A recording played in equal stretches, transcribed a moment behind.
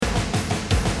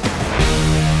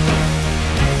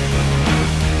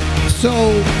So,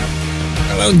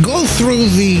 I'll go through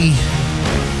the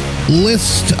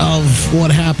list of what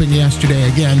happened yesterday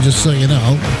again, just so you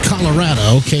know.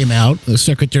 Colorado came out, the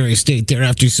Secretary of State there,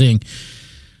 after seeing,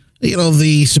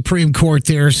 the Supreme Court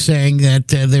there saying that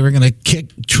they were going to kick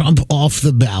Trump off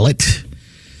the ballot.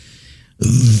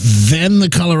 Then the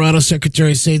Colorado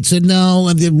Secretary of State said,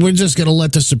 no, we're just going to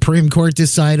let the Supreme Court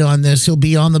decide on this. He'll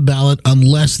be on the ballot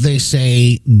unless they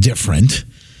say different.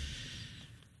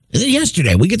 And then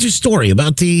yesterday, we get this story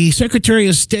about the Secretary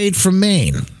of State from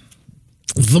Maine,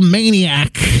 the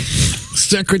maniac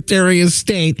Secretary of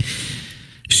State,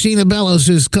 Sheena Bellows,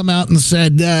 has come out and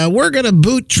said, we're going to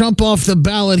boot Trump off the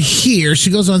ballot here.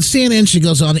 She goes on CNN. She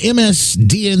goes on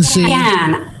MSDNC.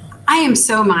 Again, I am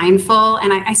so mindful,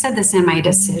 and I said this in my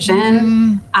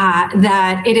decision,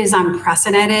 that it is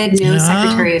unprecedented. No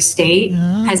Secretary of State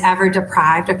has ever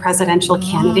deprived a presidential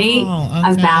candidate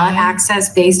of ballot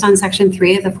access based on Section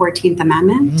 3 of the 14th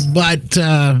Amendment. But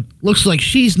looks like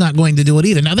she's not going to do it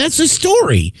either. Now, that's a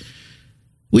story.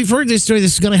 We've heard this story.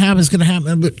 This is going to happen. It's going to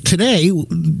happen. But today,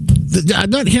 I'm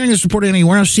not hearing this reported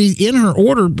anywhere else. She, in her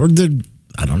order,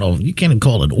 I don't know, you can't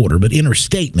call it order, but in her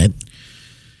statement,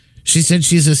 she said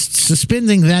she's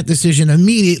suspending that decision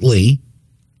immediately.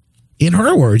 In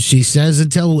her words, she says,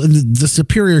 until the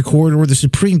Superior Court or the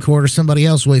Supreme Court or somebody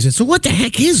else weighs in. So what the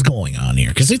heck is going on here?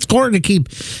 Because it's hard to keep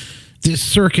this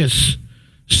circus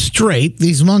straight.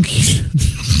 These monkeys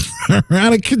are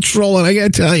out of control. And I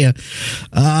got to tell you,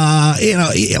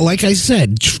 like I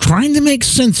said, trying to make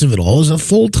sense of it all is a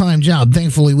full-time job.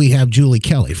 Thankfully, we have Julie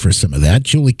Kelly for some of that.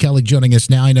 Julie Kelly joining us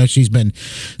now. I know she's been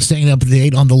staying up to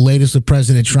date on the latest with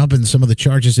President Trump and some of the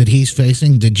charges that he's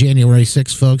facing, the January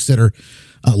 6 folks that are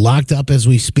locked up as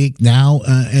we speak now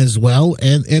as well,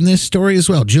 and this story as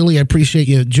well. Julie, I appreciate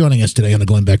you joining us today on the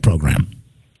Glenn Beck program.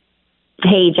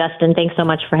 Hey, Justin, thanks so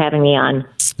much for having me on.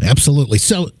 Absolutely.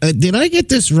 So did I get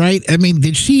this right? I mean,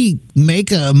 did she make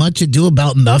much ado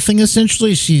about nothing,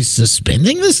 essentially? She's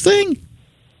suspending this thing?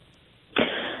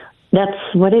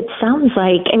 That's what it sounds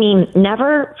like. I mean,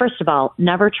 first of all,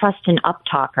 never trust an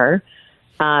up-talker.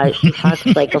 She talks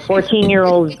like a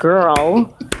 14-year-old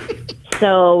girl.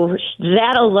 So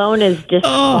that alone is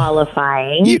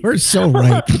disqualifying. You're so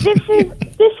right. This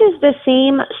is the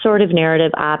same sort of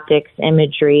narrative, optics,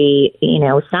 imagery,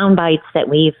 sound bites that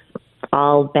we've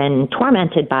all been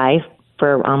tormented by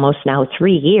for almost now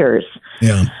 3 years.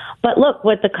 Yeah. But look,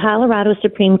 what the Colorado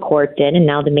Supreme Court did, and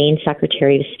now the Maine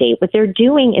Secretary of State, what they're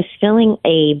doing is filling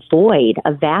a void,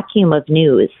 a vacuum of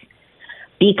news,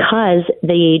 because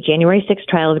the January 6th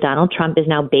trial of Donald Trump is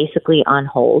now basically on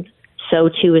hold. So,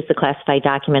 too, is the classified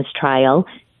documents trial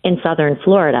in southern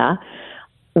Florida.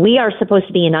 We are supposed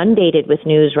to be inundated with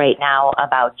news right now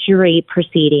about jury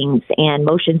proceedings and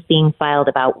motions being filed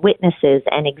about witnesses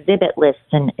and exhibit lists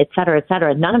and et cetera, et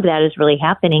cetera. None of that is really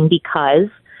happening because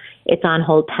it's on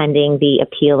hold pending the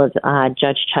appeal of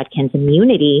Judge Chutkan's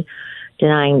immunity,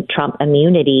 denying Trump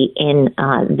immunity in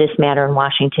this matter in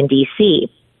Washington, D.C.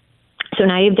 So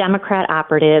now you have Democrat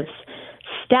operatives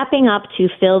stepping up to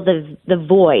fill the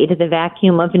void, the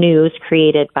vacuum of news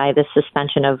created by the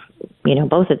suspension of,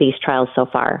 both of these trials so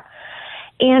far.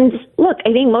 And look,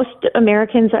 I think most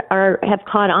Americans have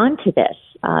caught on to this,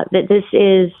 that this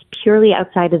is purely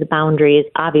outside of the boundaries,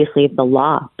 obviously, of the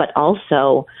law, but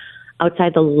also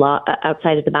outside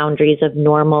of the boundaries of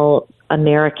normal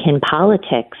American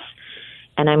politics.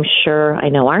 And I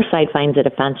know our side finds it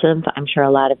offensive. I'm sure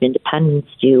a lot of independents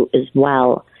do as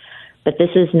well. But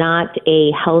this is not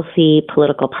a healthy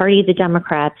political party, the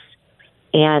Democrats,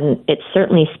 and it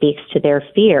certainly speaks to their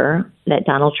fear that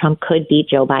Donald Trump could beat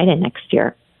Joe Biden next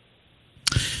year.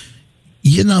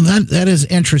 That is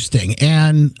interesting.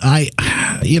 And I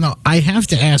have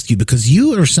to ask you, because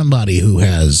you are somebody who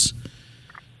has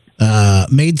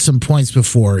made some points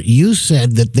before. You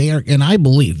said that they are, and I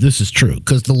believe this is true,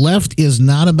 because the left is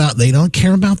not about, they don't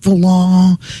care about the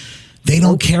law. They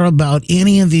don't care about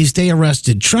any of these. They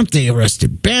arrested Trump. They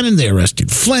arrested Bannon. They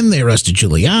arrested Flynn. They arrested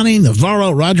Giuliani,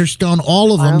 Navarro, Roger Stone,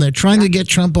 all of them. They're trying to get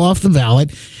Trump off the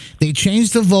ballot. They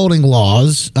changed the voting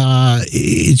laws,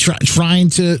 trying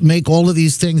to make all of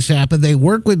these things happen. They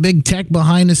work with big tech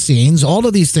behind the scenes, all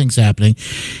of these things happening.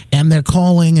 And they're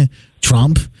calling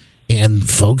Trump and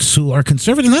folks who are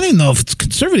conservative. I don't even know if it's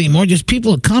conservative anymore, just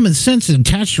people with common sense and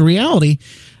attached to reality.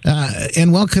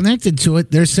 And well connected to it,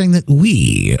 they're saying that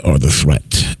we are the threat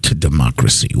to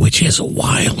democracy, which is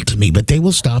wild to me. But they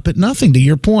will stop at nothing. To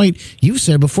your point, you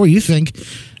said before, you think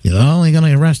they're only going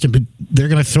to arrest him, but they're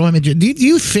going to throw him in jail. Do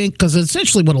you think, because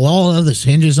essentially what all of this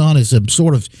hinges on is a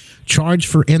sort of charge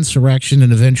for insurrection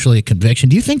and eventually a conviction,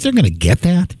 do you think they're going to get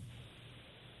that?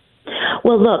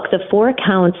 Well, look, the 4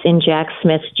 counts in Jack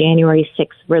Smith's January 6th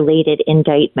related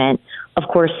indictment, of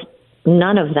course,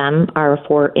 none of them are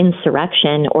for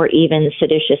insurrection or even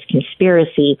seditious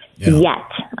conspiracy yet.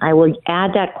 I will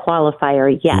add that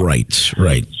qualifier yet.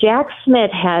 Right. Jack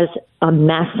Smith has a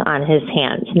mess on his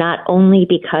hands, not only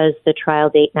because the trial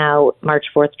date now, March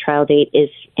 4th trial date, is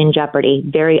in jeopardy.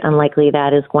 Very unlikely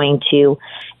that is going to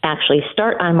actually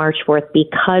start on March 4th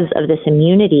because of this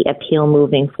immunity appeal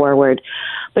moving forward.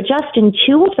 But Justin,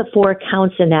 2 of the 4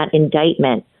 counts in that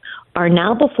indictment are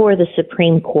now before the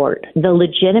Supreme Court. The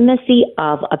legitimacy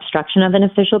of obstruction of an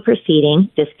official proceeding,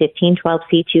 this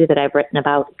 1512C2 that I've written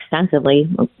about extensively,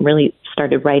 really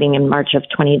started writing in March of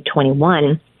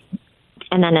 2021,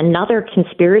 and then another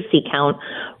conspiracy count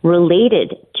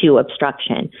related to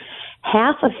obstruction.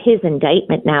 Half of his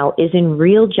indictment now is in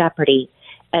real jeopardy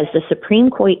as the Supreme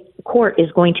Court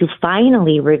is going to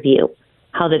finally review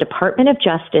how the Department of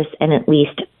Justice and at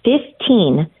least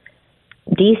 15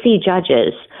 D.C.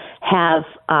 judges have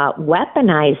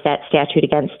weaponized that statute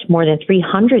against more than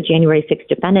 300 January 6th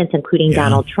defendants, including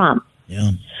Donald Trump.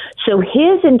 Yeah. So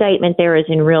his indictment there is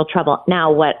in real trouble.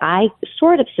 Now, what I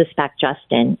sort of suspect,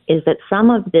 Justin, is that some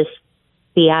of this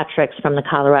theatrics from the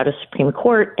Colorado Supreme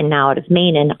Court and now out of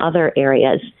Maine and other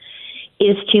areas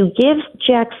is to give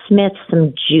Jack Smith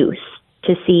some juice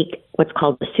to seek what's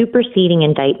called the superseding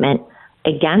indictment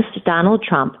against Donald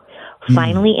Trump,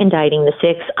 finally indicting the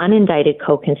 6 unindicted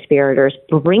co-conspirators,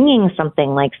 bringing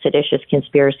something like seditious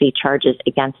conspiracy charges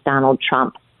against Donald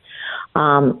Trump.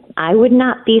 I would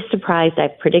not be surprised.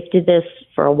 I've predicted this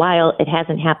for a while. It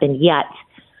hasn't happened yet.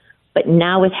 But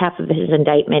now with half of his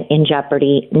indictment in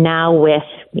jeopardy, now with,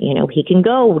 he can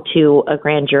go to a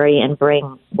grand jury and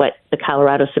bring what the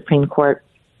Colorado Supreme Court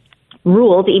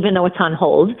ruled, even though it's on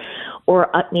hold, or,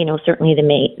 certainly the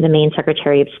Maine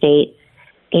Secretary of State,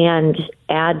 and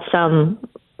add some,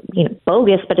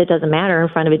 bogus, but it doesn't matter, in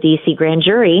front of a D.C. grand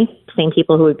jury, same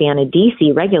people who would be on a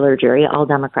D.C. regular jury, all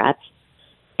Democrats,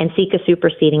 and seek a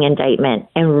superseding indictment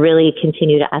and really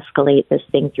continue to escalate this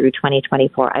thing through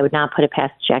 2024. I would not put it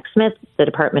past Jack Smith, the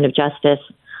Department of Justice,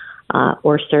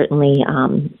 or certainly,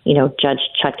 Judge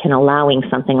Chutkan allowing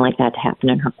something like that to happen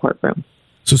in her courtroom.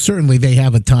 So certainly they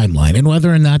have a timeline, and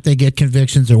whether or not they get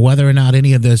convictions or whether or not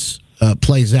any of this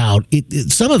plays out,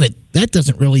 some of it, that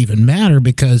doesn't really even matter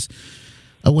because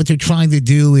what they're trying to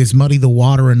do is muddy the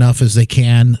water enough as they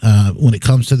can when it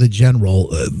comes to the general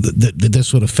that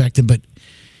this would affect him. But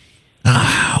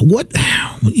I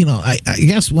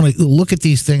guess when I look at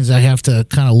these things, I have to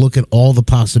kind of look at all the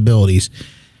possibilities.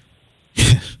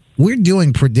 We're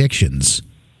doing predictions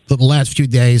for the last few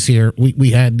days here. We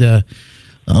had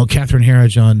Catherine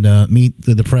Herridge on Meet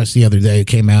the Press the other day. It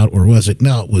came out, or was it?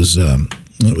 No, it was a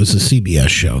CBS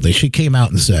show. She came out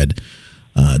and said,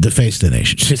 deface the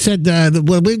nation. She said,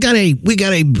 we got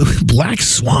a black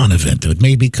swan event that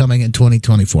may be coming in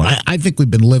 2024. I think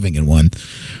we've been living in one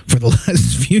for the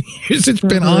last few years. It's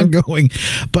been ongoing.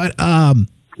 But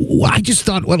I just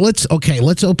thought, let's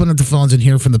open up the phones and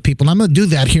hear from the people. And I'm going to do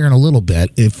that here in a little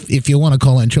bit. If you want to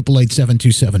call in,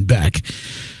 888-727-BECK.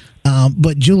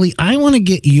 But Julie, I want to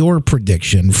get your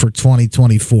prediction for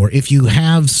 2024. If you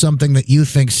have something that you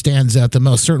think stands out the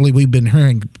most, certainly we've been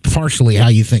hearing partially how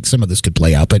you think some of this could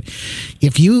play out. But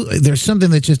if there's something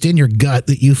that's just in your gut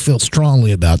that you feel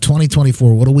strongly about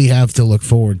 2024, what do we have to look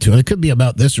forward to? And it could be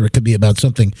about this, or it could be about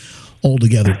something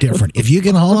altogether different. If you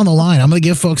can hold on the line, I'm going to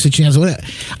give folks a chance.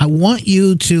 I want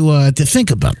you to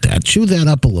think about that, chew that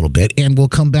up a little bit, and we'll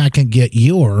come back and get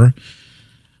your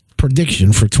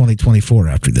prediction for 2024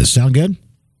 after this. Sound good?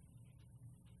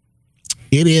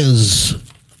 It is.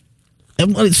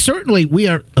 And certainly we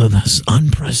are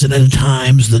unprecedented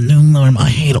times, the new norm. I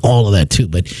hate all of that too,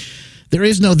 but there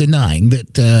is no denying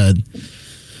that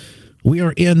we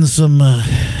are in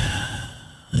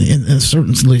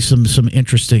certainly some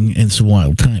interesting and some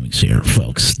wild timings here,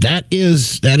 folks. That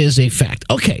is a fact.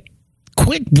 Okay,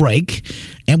 quick break,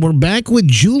 and we're back with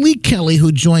Julie Kelly,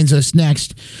 who joins us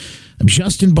next. I'm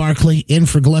Justin Barkley, in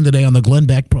for Glenn today on the Glenn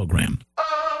Beck program.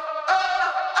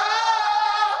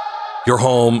 Your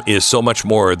home is so much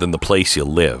more than the place you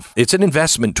live. It's an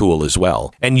investment tool as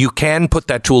well. And you can put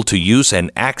that tool to use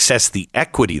and access the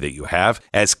equity that you have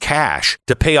as cash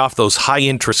to pay off those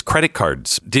high-interest credit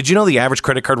cards. Did you know the average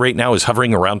credit card rate now is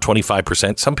hovering around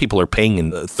 25%? Some people are paying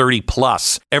in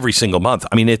 30+ every single month.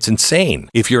 I mean, it's insane.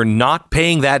 If you're not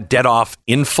paying that debt off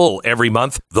in full every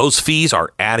month, those fees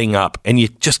are adding up, and you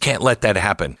just can't let that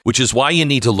happen, which is why you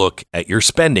need to look at your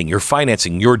spending, your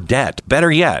financing, your debt.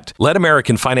 Better yet, let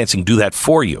American Financing do do that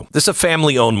for you. This is a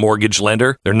family-owned mortgage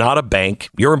lender. They're not a bank.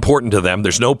 You're important to them.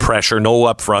 There's no pressure, no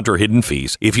upfront or hidden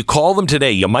fees. If you call them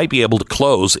today, you might be able to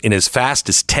close in as fast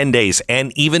as 10 days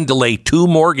and even delay 2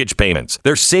 mortgage payments.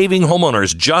 They're saving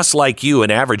homeowners just like you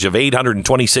an average of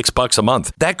 $826 a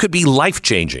month. That could be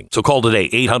life-changing. So call today,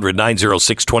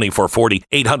 800-906-2440,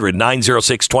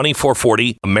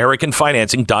 800-906-2440,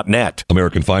 AmericanFinancing.net.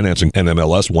 American Financing,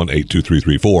 NMLS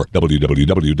 182334,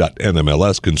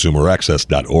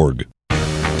 www.nmlsconsumeraccess.org.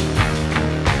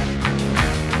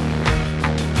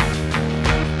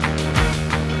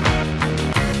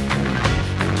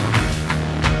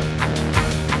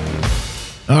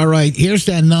 All right, here's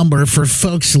that number for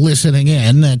folks listening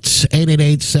in. That's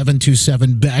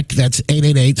 888-727-BECK. That's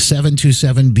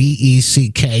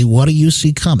 888-727-BECK. What do you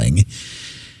see coming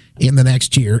in the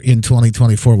next year in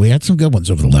 2024? We had some good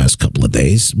ones over the last couple of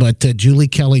days, but Julie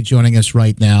Kelly joining us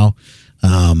right now.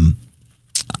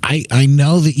 I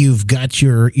know that you've got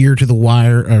your ear to the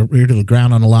wire, or ear to the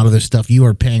ground on a lot of this stuff. You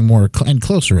are paying more and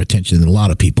closer attention than a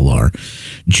lot of people are.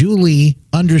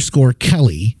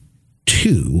 Julie_Kelly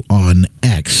 2 on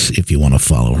X, if you want to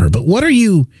follow her. But what are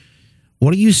you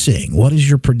seeing? What is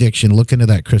your prediction? Look into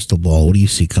that crystal ball. What do you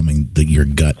see coming that your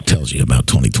gut tells you about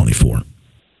 2024?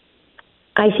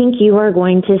 I think you are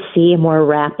going to see a more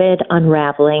rapid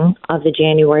unraveling of the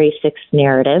January 6th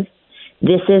narrative.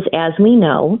 This is, as we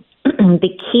know, the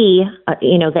key,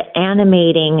 the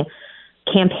animating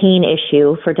campaign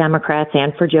issue for Democrats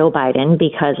and for Joe Biden,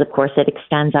 because, of course, it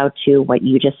extends out to what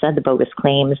you just said, the bogus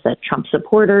claims that Trump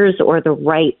supporters or the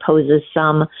right poses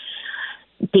some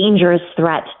dangerous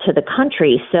threat to the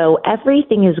country. So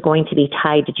everything is going to be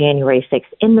tied to January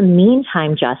 6th. In the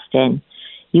meantime, Justin,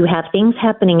 you have things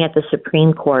happening at the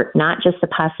Supreme Court, not just the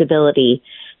possibility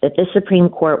that the Supreme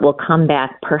Court will come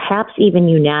back, perhaps even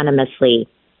unanimously,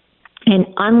 and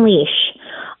unleash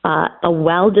a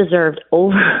well-deserved,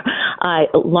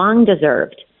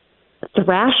 long-deserved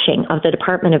thrashing of the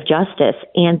Department of Justice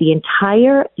and the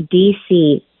entire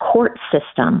D.C. court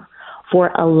system for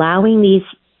allowing these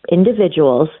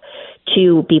individuals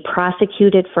to be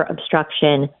prosecuted for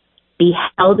obstruction, be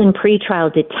held in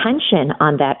pretrial detention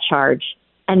on that charge,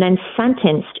 and then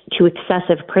sentenced to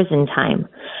excessive prison time.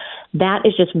 That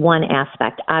is just one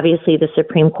aspect. Obviously, the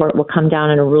Supreme Court will come down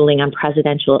on a ruling on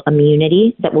presidential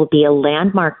immunity that will be a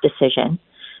landmark decision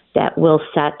that will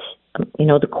set,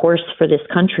 the course for this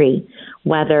country,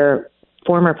 whether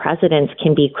former presidents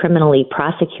can be criminally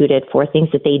prosecuted for things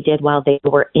that they did while they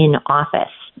were in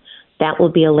office. That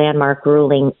will be a landmark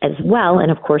ruling as well.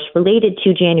 And of course, related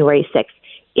to January 6th,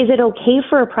 is it okay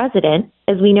for a president,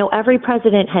 as we know every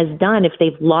president has done if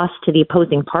they've lost to the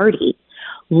opposing party,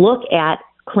 look at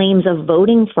claims of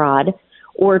voting fraud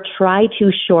or try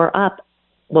to shore up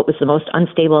what was the most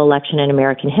unstable election in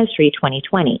American history,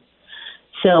 2020.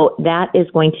 So that is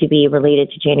going to be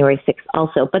related to January 6th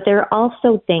also. But there are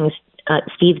also things,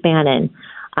 Steve Bannon,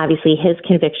 obviously his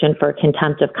conviction for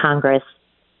contempt of Congress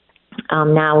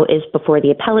now is before the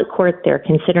appellate court. They're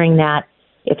considering that.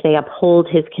 If they uphold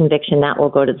his conviction, that will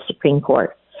go to the Supreme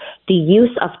Court. The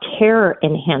use of terror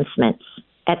enhancements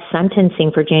at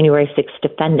sentencing for January 6th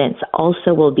defendants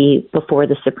also will be before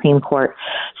the Supreme Court.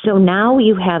 So now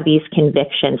you have these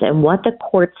convictions and what the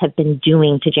courts have been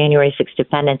doing to January 6th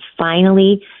defendants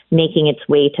finally making its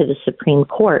way to the Supreme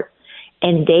Court.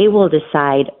 And they will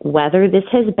decide whether this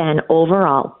has been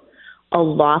overall a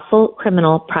lawful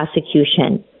criminal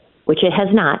prosecution, which it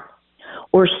has not,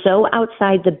 or so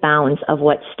outside the bounds of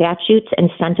what statutes and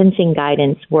sentencing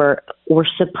guidance were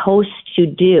supposed to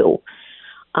do,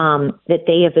 that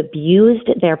they have abused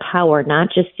their power,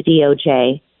 not just the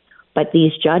DOJ, but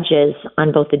these judges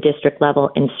on both the district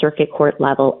level and circuit court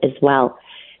level as well.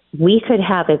 We could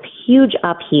have a huge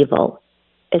upheaval,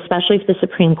 especially if the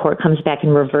Supreme Court comes back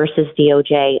and reverses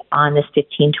DOJ on this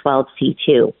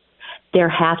 1512C2. There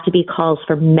have to be calls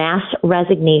for mass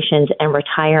resignations and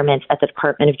retirements at the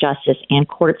Department of Justice and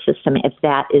court system if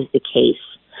that is the case.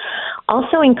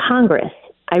 Also in Congress,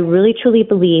 I really truly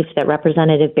believe that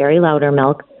Representative Barry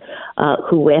Loudermilk,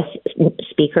 who with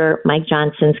Speaker Mike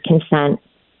Johnson's consent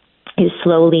is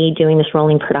slowly doing this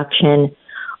rolling production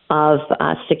of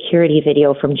security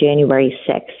video from January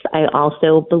 6th. I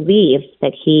also believe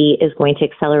that he is going to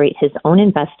accelerate his own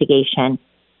investigation,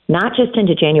 not just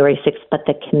into January 6th, but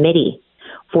the committee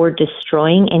for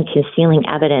destroying and concealing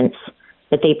evidence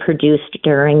that they produced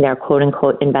during their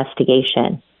quote-unquote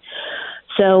investigation.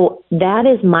 So that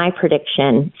is my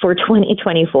prediction for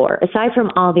 2024, aside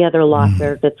from all the other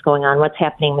lawfare that's going on, what's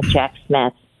happening with Jack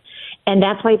Smith. And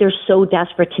that's why they're so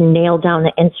desperate to nail down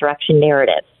the insurrection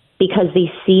narrative, because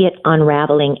they see it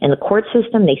unraveling in the court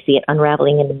system. They see it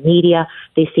unraveling in the media.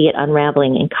 They see it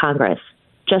unraveling in Congress.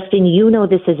 Justin, you know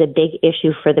this is a big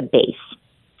issue for the base,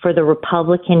 for the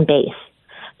Republican base.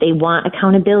 They want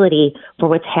accountability for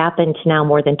what's happened to now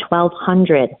more than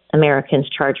 1,200 Americans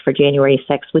charged for January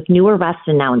 6th, with new arrests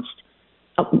announced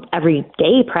every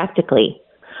day practically,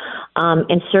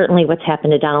 and certainly what's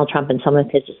happened to Donald Trump and some of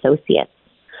his associates.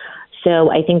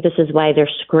 So I think this is why they're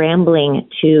scrambling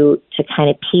to kind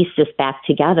of piece this back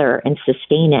together and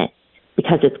sustain it,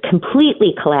 because it's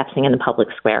completely collapsing in the public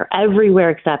square everywhere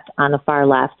except on the far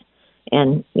left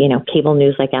and, cable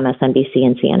news like MSNBC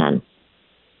and CNN.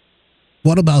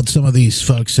 What about some of these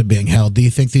folks that are being held? Do you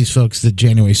think these folks, the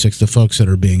January 6th, the folks that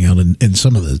are being held in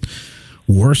some of the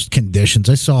worst conditions?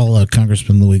 I saw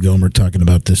Congressman Louis Gohmert talking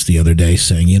about this the other day,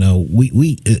 saying,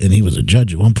 we and he was a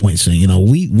judge at one point, saying,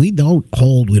 we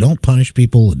don't punish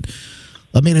people. And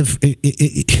I mean, if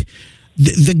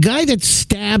the guy that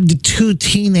stabbed two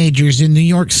teenagers in New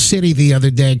York City the other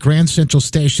day, Grand Central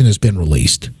Station, has been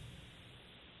released.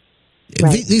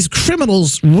 Right. These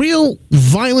criminals, real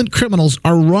violent criminals,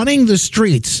 are running the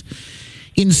streets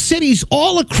in cities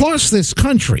all across this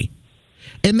country.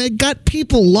 And they got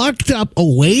people locked up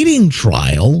awaiting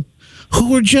trial who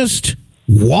were just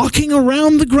walking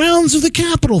around the grounds of the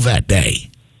Capitol that day.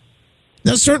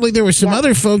 Now, certainly there were some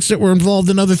other folks that were involved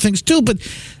in other things too, but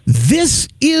this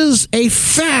is a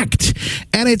fact,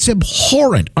 and it's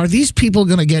abhorrent. Are these people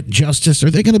going to get justice? Are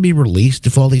they going to be released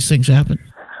if all these things happen?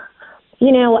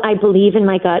 I believe in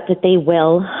my gut that they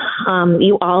will.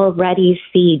 You already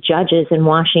see judges in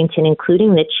Washington,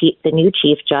 including the new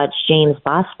chief judge, James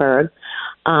Boasberg.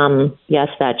 Yes,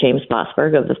 that James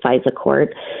Boasberg of the FISA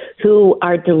court, who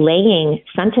are delaying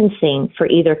sentencing for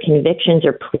either convictions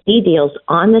or plea deals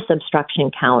on this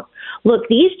obstruction count. Look,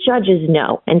 these judges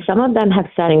know, and some of them have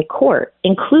said in court,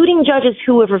 including judges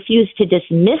who have refused to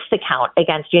dismiss the count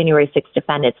against January 6th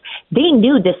defendants, they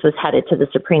knew this was headed to the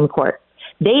Supreme Court.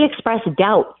 They expressed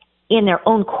doubt in their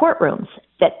own courtrooms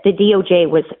that the DOJ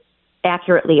was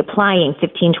accurately applying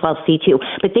 1512C2,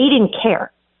 but they didn't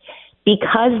care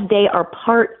because they are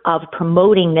part of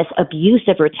promoting this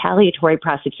abusive retaliatory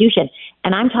prosecution.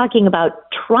 And I'm talking about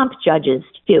Trump judges,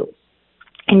 too.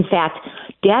 In fact,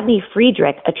 Dabney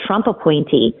Friedrich, a Trump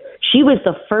appointee, she was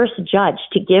the first judge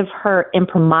to give her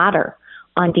imprimatur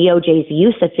on DOJ's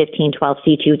use of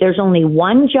 1512C2. There's only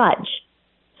one judge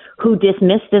who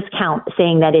dismissed this count,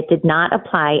 saying that it did not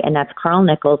apply, and that's Carl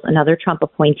Nichols, another Trump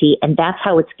appointee, and that's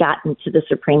how it's gotten to the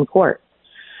Supreme Court.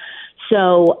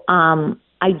 So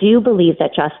I do believe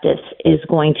that justice is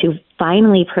going to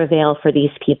finally prevail for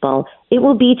these people. It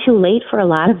will be too late for a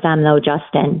lot of them, though,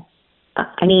 Justin.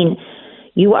 I mean,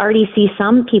 you already see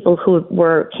some people who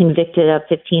were convicted of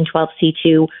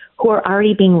 1512C2 who are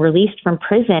already being released from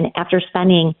prison after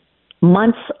spending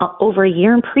months, over a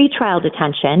year in pretrial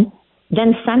detention,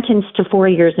 then sentenced to 4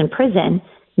 years in prison.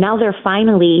 Now they're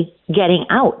finally getting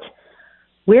out.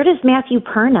 Where does Matthew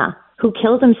Perna, who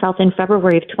killed himself in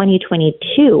February of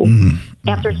 2022,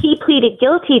 after he pleaded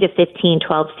guilty to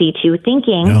 1512C2,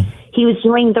 thinking he was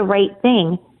doing the right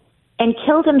thing, and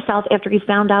killed himself after he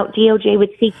found out DOJ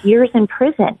would seek years in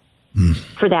prison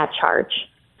for that charge?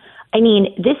 I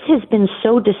mean, this has been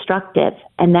so destructive,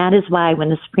 and that is why when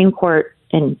the Supreme Court,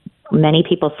 and many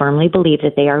people firmly believe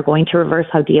that they are going to reverse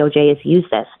how DOJ has used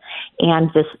this,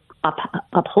 and this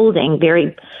upholding,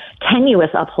 very tenuous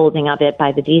upholding of it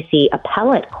by the D.C.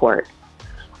 Appellate Court,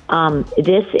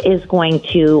 this is going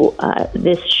to,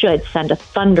 this should send a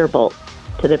thunderbolt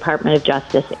to the Department of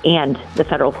Justice and the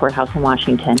federal courthouse in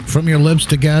Washington. From your lips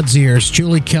to God's ears,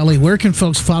 Julie Kelly, where can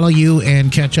folks follow you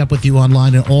and catch up with you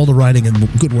online and all the writing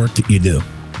and good work that you do?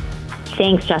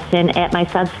 Thanks, Justin. At my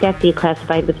Substack,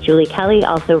 Declassified with Julie Kelly,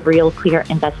 also Real Clear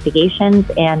Investigations,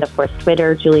 and of course,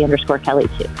 Twitter, Julie_Kelly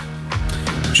too.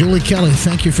 Julie Kelly,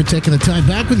 thank you for taking the time.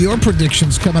 Back with your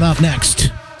predictions coming up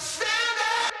next.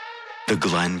 The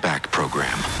Glenn Beck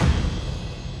Program.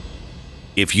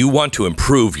 If you want to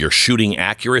improve your shooting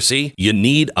accuracy, you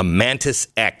need a Mantis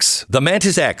X. The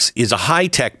Mantis X is a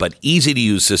high-tech but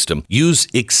easy-to-use system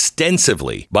used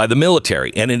extensively by the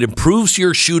military, and it improves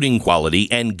your shooting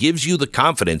quality and gives you the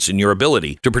confidence in your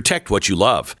ability to protect what you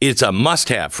love. It's a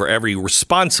must-have for every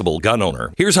responsible gun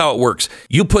owner. Here's how it works.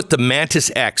 You put the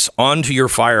Mantis X onto your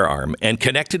firearm and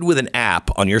connect it with an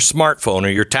app on your smartphone or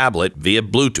your tablet via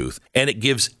Bluetooth, and it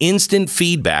gives instant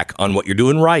feedback on what you're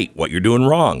doing right, what you're doing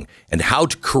wrong, and how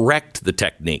to correct the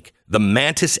technique. The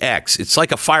Mantis X, it's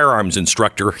like a firearms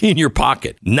instructor in your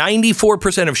pocket.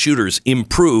 94% of shooters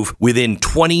improve within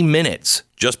 20 minutes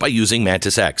just by using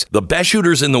Mantis X. The best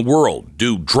shooters in the world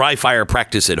do dry fire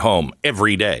practice at home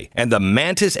every day, and the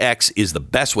Mantis X is the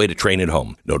best way to train at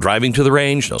home. No driving to the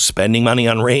range, no spending money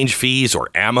on range fees or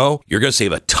ammo. You're going to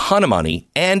save a ton of money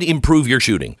and improve your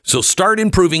shooting. So start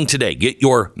improving today. Get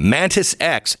your Mantis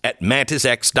X at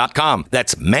MantisX.com.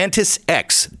 That's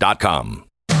MantisX.com.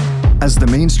 As the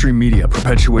mainstream media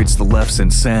perpetuates the left's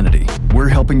insanity, we're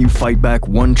helping you fight back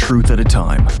one truth at a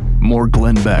time. More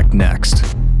Glenn Beck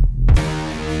next.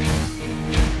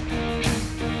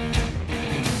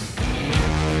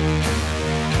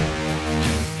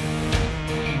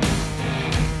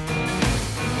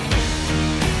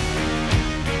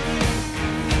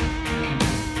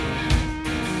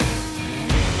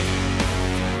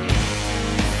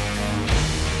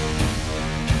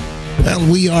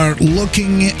 Well, we are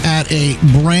looking at a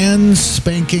brand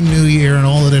spanking new year and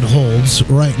all that it holds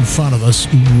right in front of us.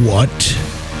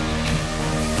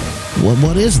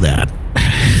 What is that?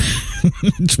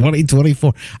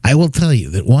 2024. I will tell you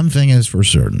that one thing is for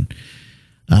certain.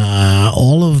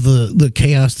 All of the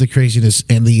chaos, the craziness,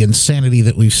 and the insanity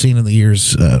that we've seen in the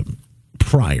years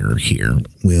prior here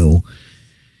will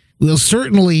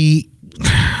certainly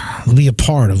be a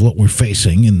part of what we're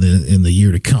facing in the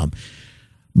year to come.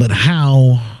 But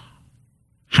how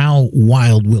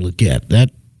wild will it get?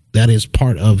 That is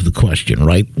part of the question,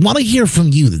 right? Want to hear from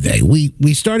you today.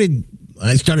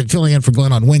 I started filling in for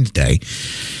Glenn on Wednesday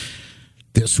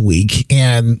this week,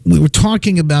 and we were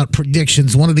talking about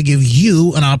predictions. Wanted to give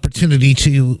you an opportunity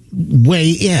to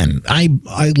weigh in.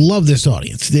 I love this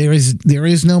audience. There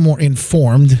is no more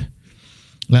informed,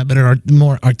 but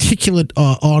more articulate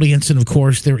audience, and of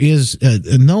course there is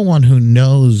no one who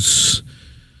knows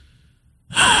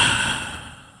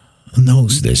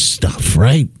this stuff,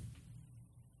 right?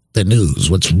 The news,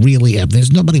 what's really happening.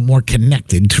 There's nobody more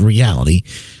connected to reality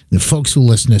than folks who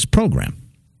listen to this program.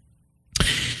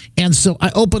 And so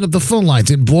I opened up the phone lines,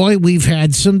 and boy, we've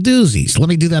had some doozies. Let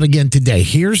me do that again today.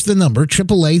 Here's the number,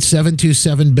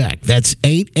 888-727-BECK. That's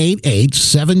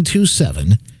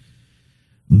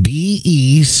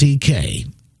 888-727-BECK.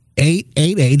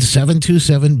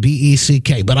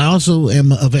 888-727-BECK. But I also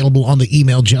am available on the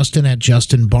email,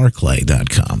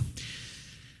 justin@justinbarclay.com.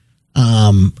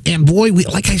 And boy,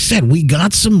 like I said, we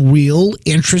got some real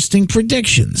interesting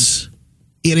predictions.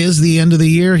 It is the end of the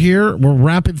year here. We're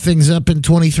wrapping things up in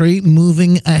 23,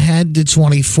 moving ahead to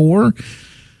 24.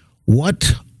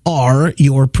 What are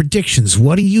your predictions?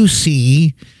 What do you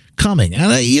see coming?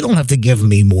 And you don't have to give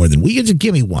me more than we just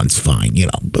give me one's fine,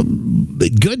 But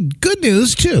good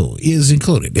news too is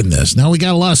included in this. Now we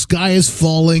got a lot of sky is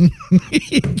falling,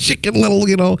 Chicken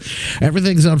Little,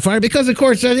 everything's on fire because of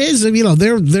course that is,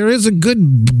 there is a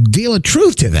good deal of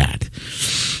truth to that.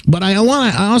 But I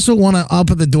also want to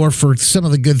open the door for some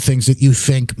of the good things that you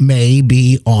think may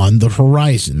be on the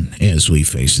horizon as we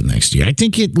face the next year. I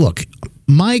think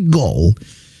my goal,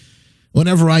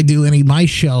 whenever I do my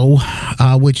show,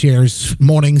 which airs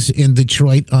mornings in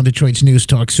Detroit on Detroit's News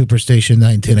Talk Superstation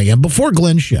 9-10 a.m. before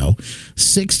Glenn's show,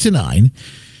 6 to 9,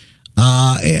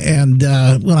 and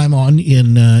when I'm on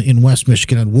in West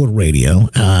Michigan on Wood Radio,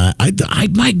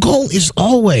 my goal is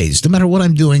always, no matter what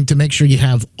I'm doing, to make sure you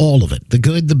have all of it, the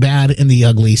good, the bad, and the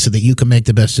ugly, so that you can make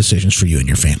the best decisions for you and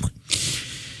your family.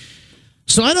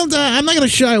 So I'm not going to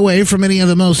shy away from any of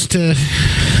the most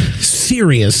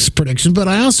serious predictions, but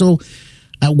I also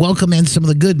welcome in some of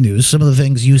the good news, some of the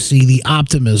things you see, the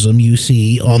optimism you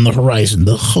see on the horizon,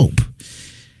 the hope.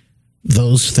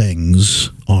 Those things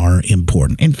are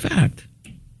important. In fact,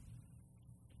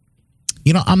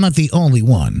 I'm not the only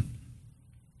one.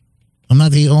 I'm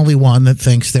not the only one that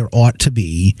thinks there ought to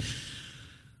be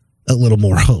a little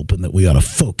more hope and that we ought to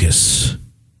focus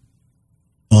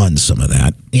on some of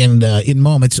that. And in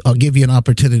moments, I'll give you an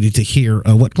opportunity to hear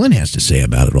what Glenn has to say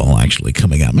about it all actually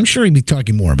coming up. I'm sure he'll be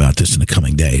talking more about this in the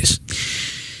coming days.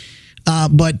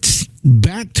 But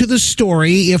back to the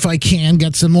story, if I can,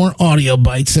 got some more audio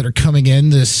bites that are coming in.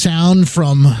 The sound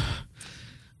from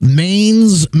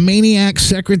Maine's maniac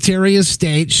Secretary of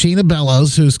State, Sheena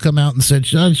Bellows, who's come out and said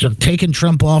she's taking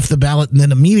Trump off the ballot, and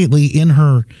then immediately in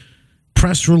her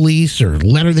press release or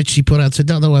letter that she put out said,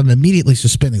 no, I'm immediately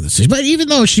suspending this. But even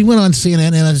though she went on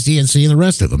CNN, MSDNC, and the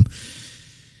rest of them,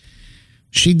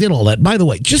 she did all that. By the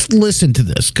way, just listen to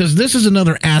this, because this is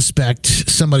another aspect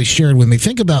somebody shared with me.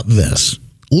 Think about this.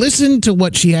 Listen to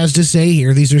what she has to say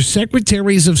here. These are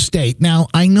secretaries of state. Now,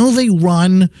 I know they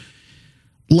run,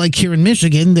 like here in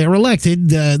Michigan, they're elected.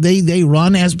 They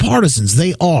run as partisans.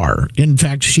 They are. In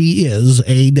fact, she is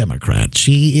a Democrat.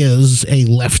 She is a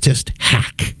leftist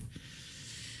hack.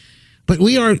 But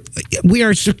we are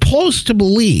supposed to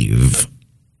believe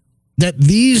that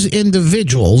these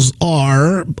individuals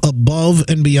are above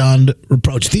and beyond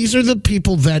reproach. These are the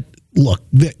people that, look,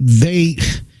 they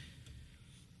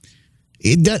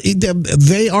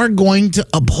are going to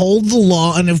uphold the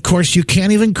law, and of course you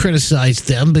can't even criticize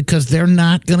them because they're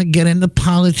not going to get into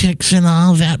politics and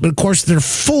all that, but of course they're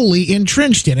fully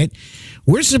entrenched in it.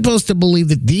 We're supposed to believe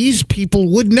that these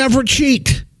people would never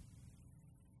cheat.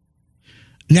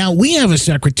 Now, we have a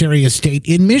Secretary of State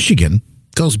in Michigan,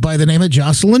 goes by the name of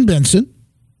Jocelyn Benson.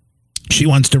 She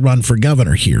wants to run for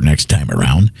governor here next time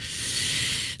around.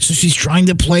 So she's trying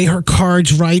to play her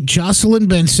cards right. Jocelyn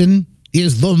Benson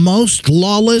is the most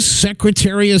lawless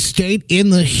Secretary of State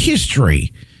in the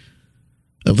history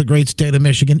of the great state of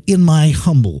Michigan, in my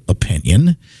humble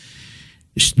opinion.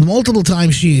 Multiple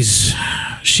times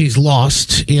she's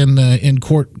lost in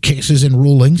court cases and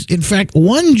rulings. In fact,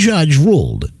 one judge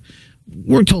ruled,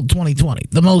 we're told 2020,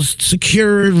 the most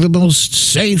secure, the most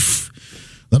safe,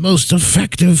 the most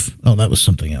effective. Oh, that was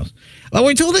something else. Well,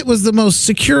 we're told it was the most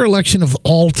secure election of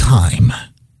all time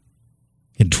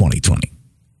in 2020.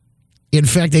 In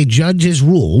fact, a judge has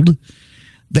ruled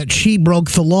that she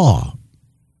broke the law.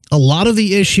 A lot of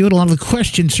the issue and a lot of the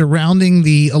questions surrounding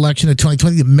the election of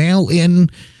 2020, the mail-in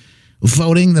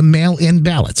voting, the mail-in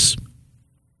ballots.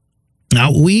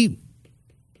 Now, we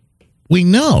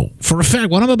know for a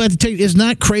fact what I'm about to tell you is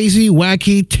not crazy,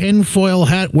 wacky, tinfoil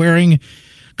hat wearing,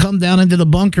 come down into the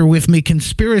bunker with me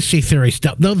conspiracy theory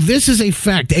stuff. No, this is a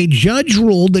fact. A judge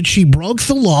ruled that she broke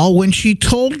the law when she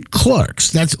told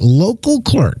clerks, that's local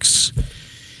clerks,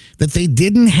 that they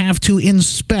didn't have to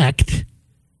inspect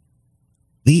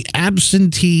the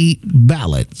absentee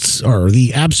ballots or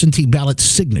the absentee ballot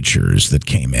signatures that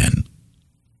came in.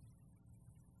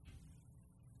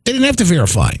 They didn't have to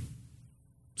verify.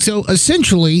 So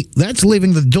essentially, that's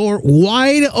leaving the door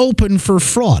wide open for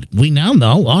fraud. We now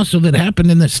know also that happened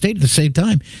in the state at the same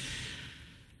time.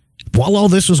 While all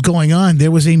this was going on, there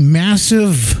was a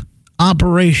massive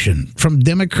operation from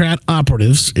Democrat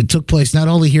operatives. It took place not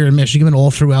only here in Michigan, but all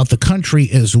throughout the country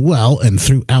as well and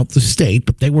throughout the state.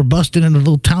 But they were busted in a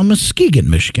little town, Muskegon,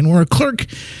 Michigan, where a clerk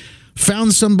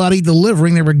found somebody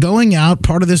delivering. They were going out,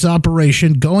 part of this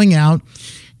operation, going out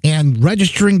and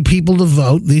registering people to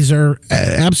vote. These are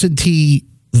absentee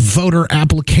voter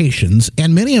applications,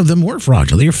 and many of them were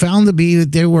fraudulent. They were found to be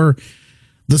that they were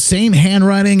the same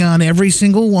handwriting on every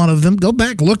single one of them. Go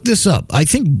back, look this up. I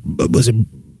think, was it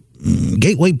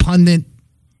Gateway Pundit?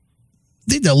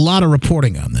 Did a lot of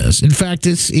reporting on this. In fact,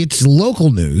 it's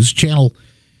local news. Channel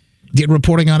did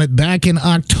reporting on it back in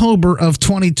October of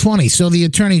 2020. So the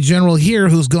Attorney General here,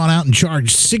 who's gone out and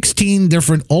charged 16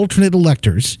 different alternate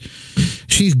electors,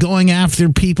 she's going after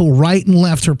people right and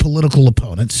left, her political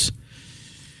opponents.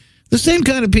 The same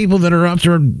kind of people that are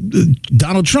after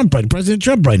Donald Trump, right, President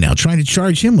Trump right now, trying to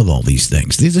charge him with all these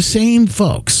things. They're the same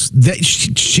folks. That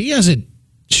she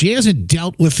hasn't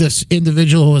dealt with this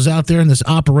individual who was out there in this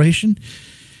operation.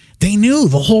 They knew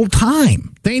the whole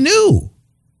time. They knew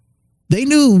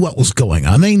what was going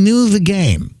on. They knew the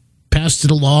game. Passed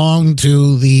it along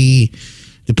to the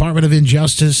Department of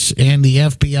Injustice and the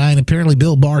FBI, and apparently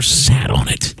Bill Barr sat on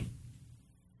it.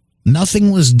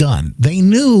 Nothing was done. They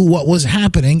knew what was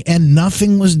happening, and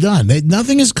nothing was done.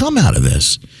 Nothing has come out of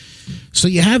this. So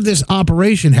you have this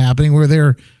operation happening where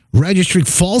they're registering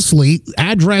falsely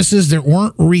addresses that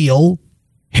weren't real,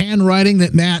 handwriting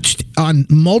that matched on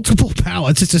multiple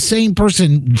ballots. It's the same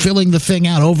person filling the thing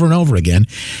out over and over again.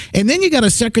 And then you got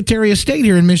a Secretary of State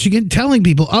here in Michigan telling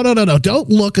people, oh, no, don't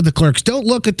look at the clerks. Don't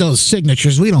look at those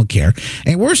signatures. We don't care.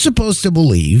 And we're supposed to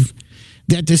believe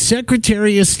that the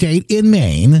Secretary of State in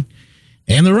Maine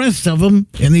and the rest of them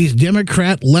in these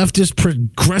Democrat, leftist,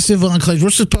 progressive enclaves, we're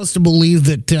supposed to believe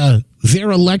that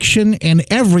their election and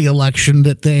every election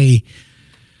that they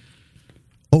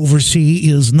oversee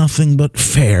is nothing but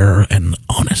fair and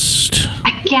honest.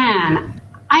 Again,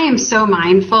 I am so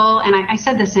mindful, and I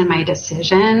said this in my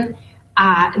decision,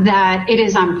 that it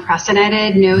is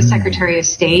unprecedented. No Secretary of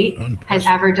State has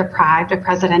ever deprived a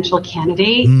presidential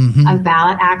candidate of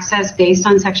ballot access based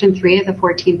on Section 3 of the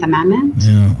 14th Amendment.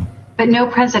 Yeah. But no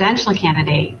presidential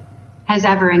candidate has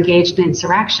ever engaged in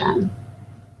insurrection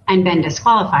and been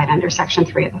disqualified under Section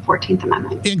 3 of the 14th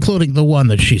Amendment. Including the one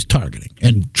that she's targeting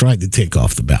and tried to take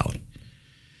off the ballot.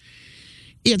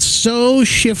 It's so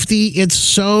shifty, it's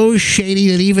so shady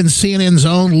that even CNN's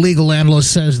own legal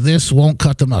analyst says this won't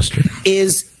cut the mustard.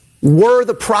 Were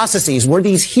the processes, were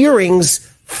these hearings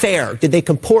fair? Did they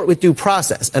comport with due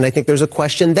process? And I think there's a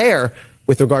question there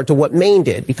with regard to what Maine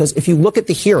did, because if you look at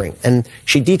the hearing, and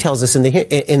she details this in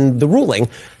the ruling,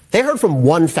 they heard from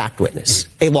one fact witness,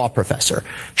 a law professor.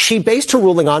 She based her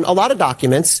ruling on a lot of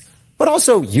documents, but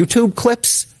also YouTube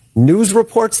clips news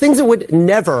reports, things that would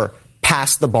never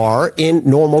pass the bar in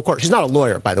normal court. She's not a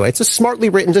lawyer, by the way. It's a smartly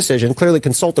written decision, clearly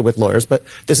consulted with lawyers, but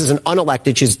this is an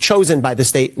unelected. She's chosen by the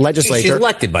state legislature. She's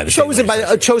elected by the state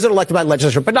legislature. Elected by the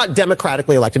legislature, but not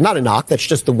democratically elected. Not a knock. That's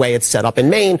just the way it's set up in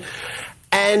Maine.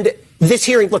 And this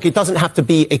hearing, look, it doesn't have to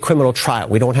be a criminal trial.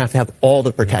 We don't have to have all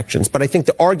the protections. But I think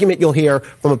the argument you'll hear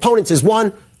from opponents is,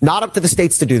 one, not up to the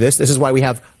states to do this. This is why we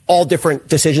have all different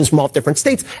decisions from all different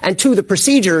states. And two, the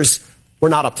procedures were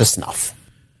not up to snuff.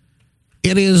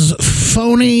 It is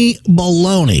phony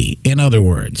baloney, in other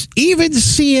words. Even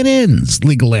CNN's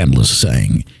legal analyst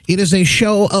saying it is a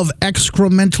show of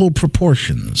excremental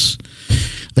proportions.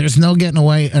 There's no getting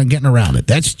around it.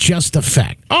 That's just a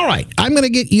fact. All right, I'm going to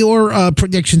get your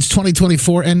predictions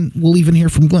 2024, and we'll even hear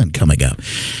from Glenn coming up.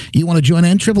 You want to join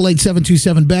in?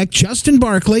 888-727-BECK. Justin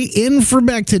Barclay in for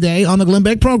Beck today on the Glenn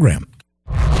Beck program.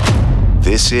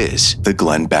 This is the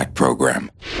Glenn Beck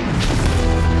program.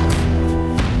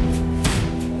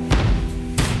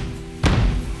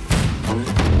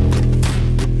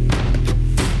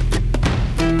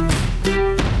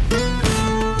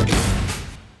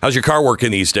 How's your car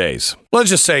working these days? Let's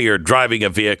just say you're driving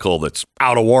a vehicle that's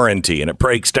out of warranty and it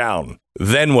breaks down.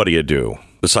 Then what do you do?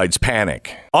 Besides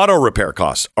panic. Auto repair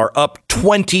costs are up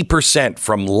 20%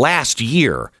 from last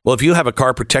year. Well, if you have a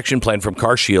car protection plan from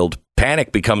CarShield,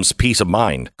 panic becomes peace of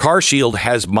mind. CarShield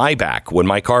has my back when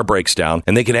my car breaks down,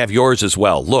 and they can have yours as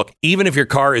well. Look, even if your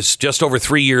car is just over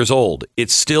 3 years old,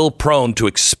 it's still prone to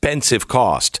expensive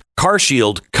cost.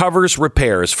 CarShield covers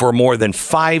repairs for more than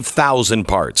 5,000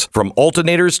 parts, from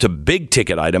alternators to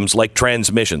big-ticket items like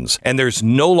transmissions. And there's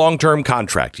no long-term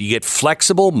contract. You get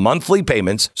flexible monthly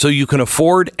payments so you can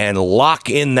afford and lock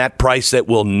in that price that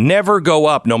will never go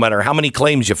up no matter how many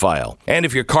claims you file. And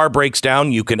if your car breaks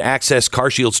down, you can access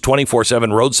CarShield's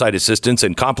 24/7 roadside assistance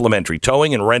and complimentary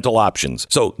towing and rental options.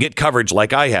 So get coverage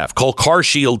like I have. Call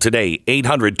CarShield today,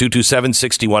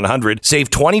 800-227-6100.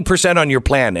 Save 20% on your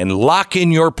plan and lock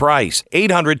in your price.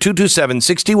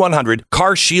 800-227-6100,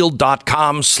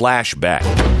 carshield.com/Beck.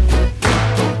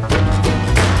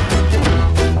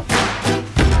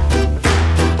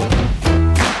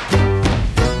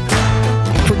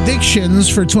 Predictions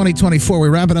for 2024. We're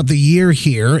wrapping up the year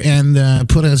here, and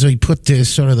as we put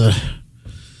this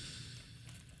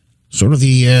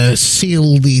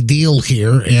seal the deal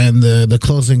here and the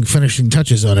closing finishing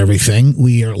touches on everything.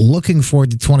 We are looking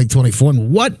forward to 2024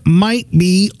 and what might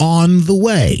be on the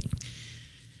way.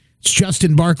 It's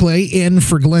Justin Barclay in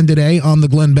for Glenn today on the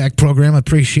Glenn Beck program. I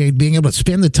appreciate being able to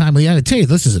spend the time with you. I tell you,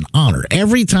 this is an honor.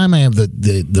 Every time I have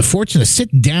the fortune to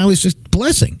sit down, it's just a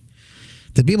blessing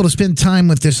to be able to spend time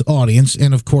with this audience.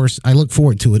 And of course, I look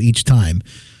forward to it each time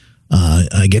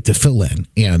I get to fill in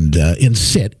and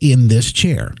sit in this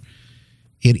chair.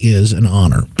 It is an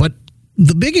honor. But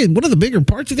one of the bigger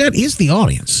parts of that is the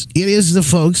audience. It is the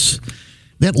folks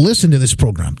that listen to this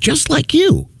program. Just like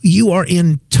you. You are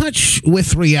in touch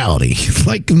with reality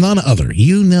like none other.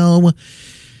 You know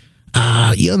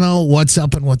what's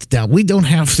up and what's down. We don't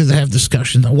have to have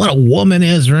discussions on what a woman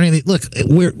is or anything. Look,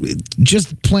 we're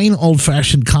just plain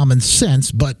old-fashioned common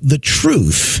sense, but the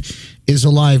truth is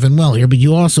alive and well here. But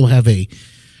you also have a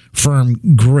firm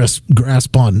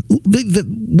grasp on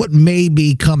what may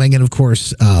be coming. And of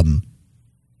course, I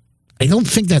don't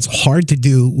think that's hard to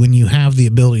do when you have the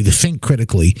ability to think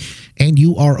critically and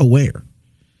you are aware.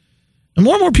 And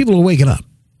more people are waking up.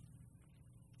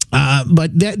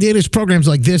 But it is programs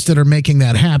like this that are making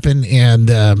that happen. And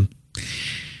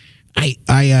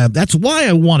that's why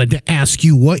I wanted to ask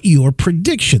you what your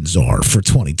predictions are for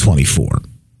 2024.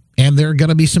 And there are going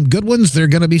to be some good ones. There are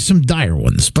going to be some dire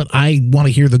ones. But I want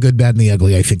to hear the good, bad, and the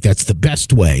ugly. I think that's the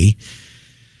best way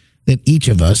that each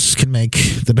of us can make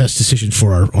the best decision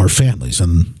for our families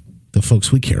and the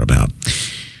folks we care about.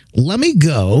 Let me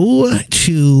go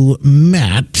to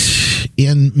Matt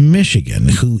in Michigan,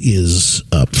 who is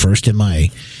up first in my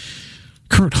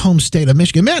current home state of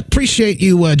Michigan. Matt, appreciate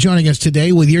you joining us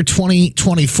today with your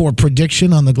 2024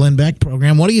 prediction on the Glenn Beck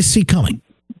program. What do you see coming?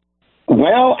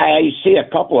 Well, I see a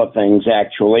couple of things,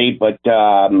 actually, but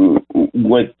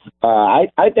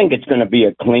I think it's going to be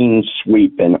a clean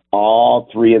sweep in all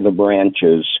three of the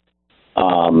branches.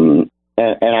 And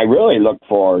I really look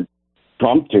for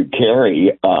Trump to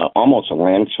carry almost a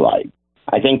landslide.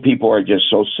 I think people are just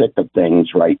so sick of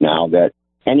things right now that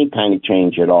any kind of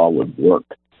change at all would work.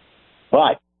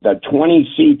 But the 20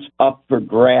 seats up for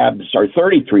grabs, or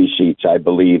 33 seats, I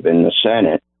believe, in the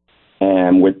Senate,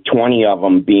 and with 20 of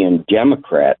them being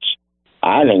Democrats,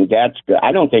 I think that's good.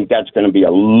 I don't think that's going to be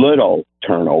a little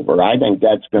turnover. I think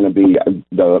that's going to be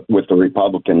with the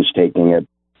Republicans taking it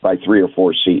by 3 or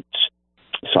 4 seats.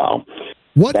 So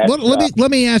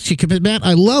Let me ask you, Matt.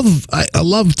 I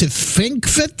love to think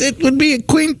that it would be a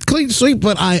clean sweep,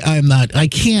 but I'm not. I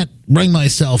can't bring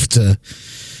myself to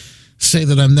say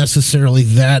that I'm necessarily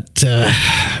that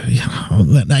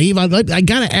that naive. I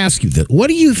got to ask you that. What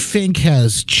do you think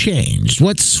has changed?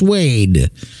 What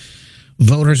swayed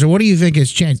voters, or what do you think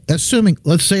has changed? Assuming,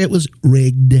 let's say it was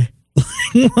rigged,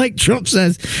 like Trump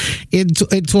says in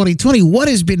 2020. What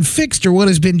has been fixed or what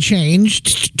has been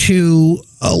changed to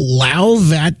allow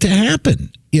that to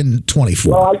happen in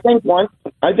 24? Well, I think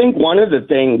one of the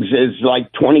things is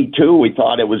like 22. We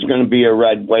thought it was going to be a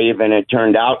red wave, and it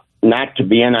turned out not to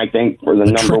be. And I think for the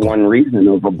number one reason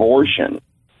of abortion.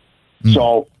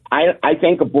 So I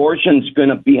think abortion's going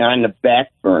to be on the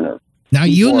back burner. Now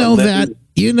you know that,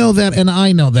 and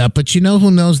I know that, but you know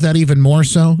who knows that even more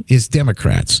so is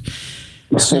Democrats.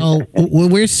 So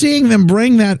we're seeing them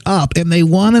bring that up, and they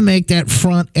want to make that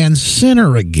front and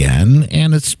center again.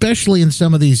 And especially in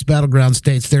some of these battleground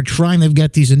states, they've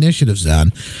got these initiatives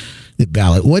on the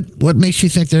ballot. What makes you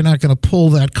think they're not going to pull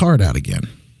that card out again?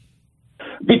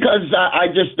 Because I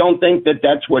just don't think that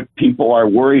that's what people are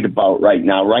worried about right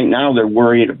now. Right now, they're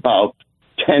worried about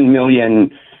 10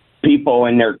 million people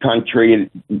in their country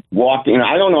walking.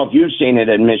 I don't know if you've seen it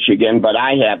in Michigan, but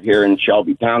I have here in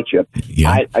Shelby Township.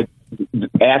 Yeah. I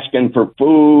asking for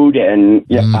food and,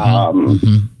 you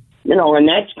know, and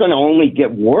that's going to only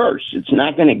get worse. It's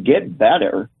not going to get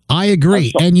better. I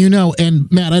agree. And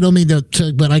and Matt, I don't mean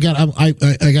to but I got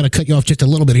to cut you off just a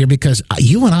little bit here because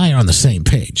you and I are on the same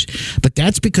page. But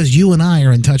that's because you and I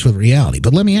are in touch with reality.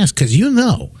 But let me ask, because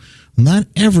not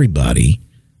everybody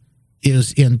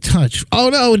is in touch. Oh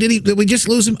no, did we just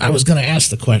lose him? I was going to ask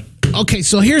the question. Okay,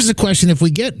 so here's the question: if we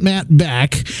get Matt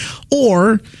back,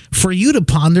 or for you to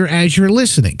ponder as you're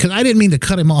listening, because I didn't mean to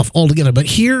cut him off altogether, but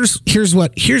here's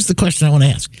the question I want to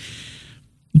ask.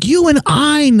 You and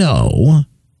I know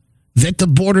that the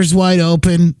border's wide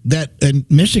open, and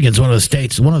Michigan's one of the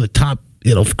states, one of the top,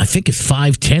 I think it's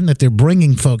 5-10 that they're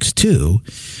bringing folks to.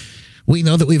 We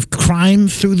know that we have crime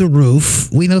through the roof.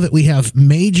 We know that we have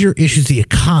major issues. The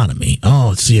economy.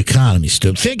 Oh, it's the economy,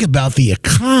 Stu. Think about the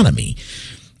economy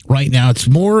right now. It's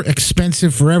more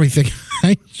expensive for everything.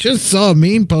 I just saw a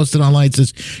meme posted online that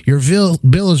says, your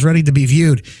bill is ready to be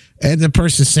viewed. And the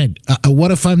person said,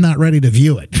 what if I'm not ready to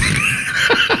view it?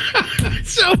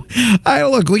 So,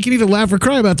 look, we can either laugh or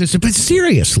cry about this, but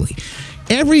seriously,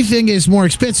 everything is more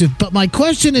expensive. But my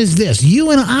question is this.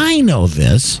 You and I know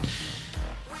this,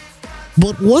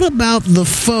 but what about the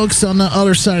folks on the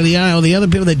other side of the aisle, the other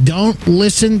people that don't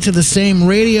listen to the same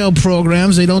radio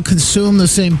programs, they don't consume the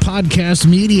same podcast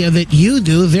media that you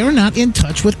do, they're not in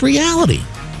touch with reality.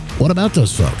 What about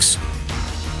those folks?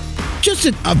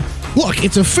 Look,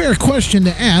 it's a fair question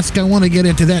to ask. I want to get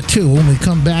into that, too. When we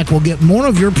come back, we'll get more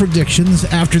of your predictions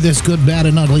after this good, bad,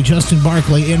 and ugly. Justin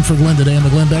Barclay in for Glenn today on the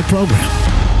Glenn Beck Program.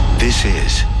 This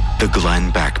is the Glenn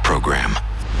Beck Program.